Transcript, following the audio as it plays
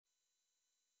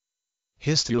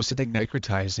Histiocytic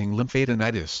necrotizing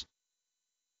lymphadenitis.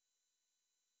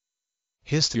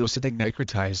 Histiocytic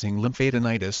necrotizing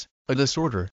lymphadenitis, a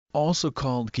disorder, also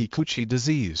called Kikuchi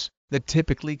disease, that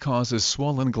typically causes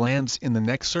swollen glands in the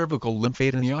neck. Cervical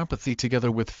lymphadeniopathy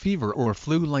together with fever or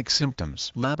flu-like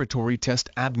symptoms. Laboratory test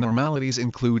abnormalities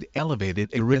include elevated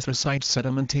erythrocyte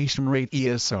sedimentation rate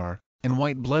 (ESR), and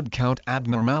white blood count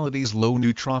abnormalities, low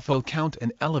neutrophil count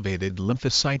and elevated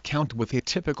lymphocyte count with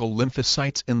atypical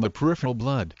lymphocytes in the peripheral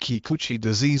blood. Kikuchi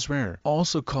disease rare,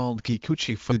 also called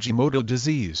Kikuchi-Fujimoto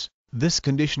disease. This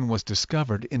condition was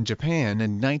discovered in Japan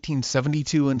in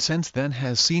 1972 and since then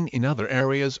has seen in other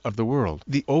areas of the world.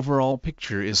 The overall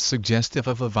picture is suggestive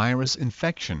of a virus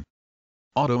infection.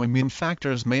 Autoimmune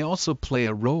factors may also play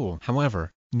a role.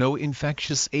 However, no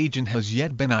infectious agent has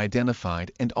yet been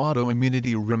identified and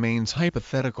autoimmunity remains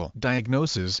hypothetical.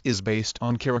 Diagnosis is based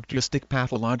on characteristic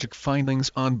pathologic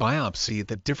findings on biopsy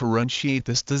that differentiate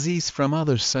this disease from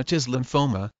others such as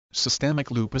lymphoma, systemic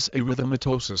lupus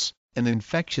erythematosus, and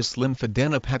infectious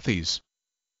lymphadenopathies.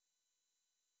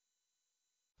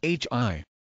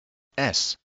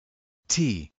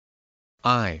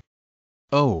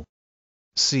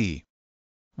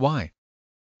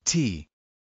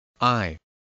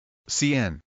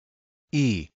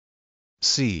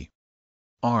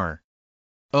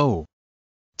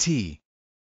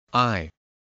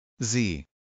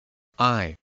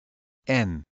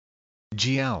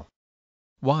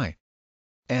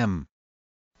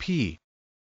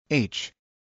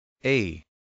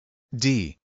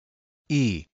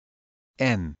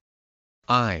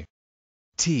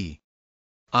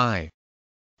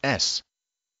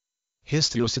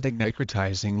 Histiocytic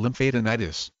necrotizing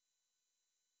lymphadenitis.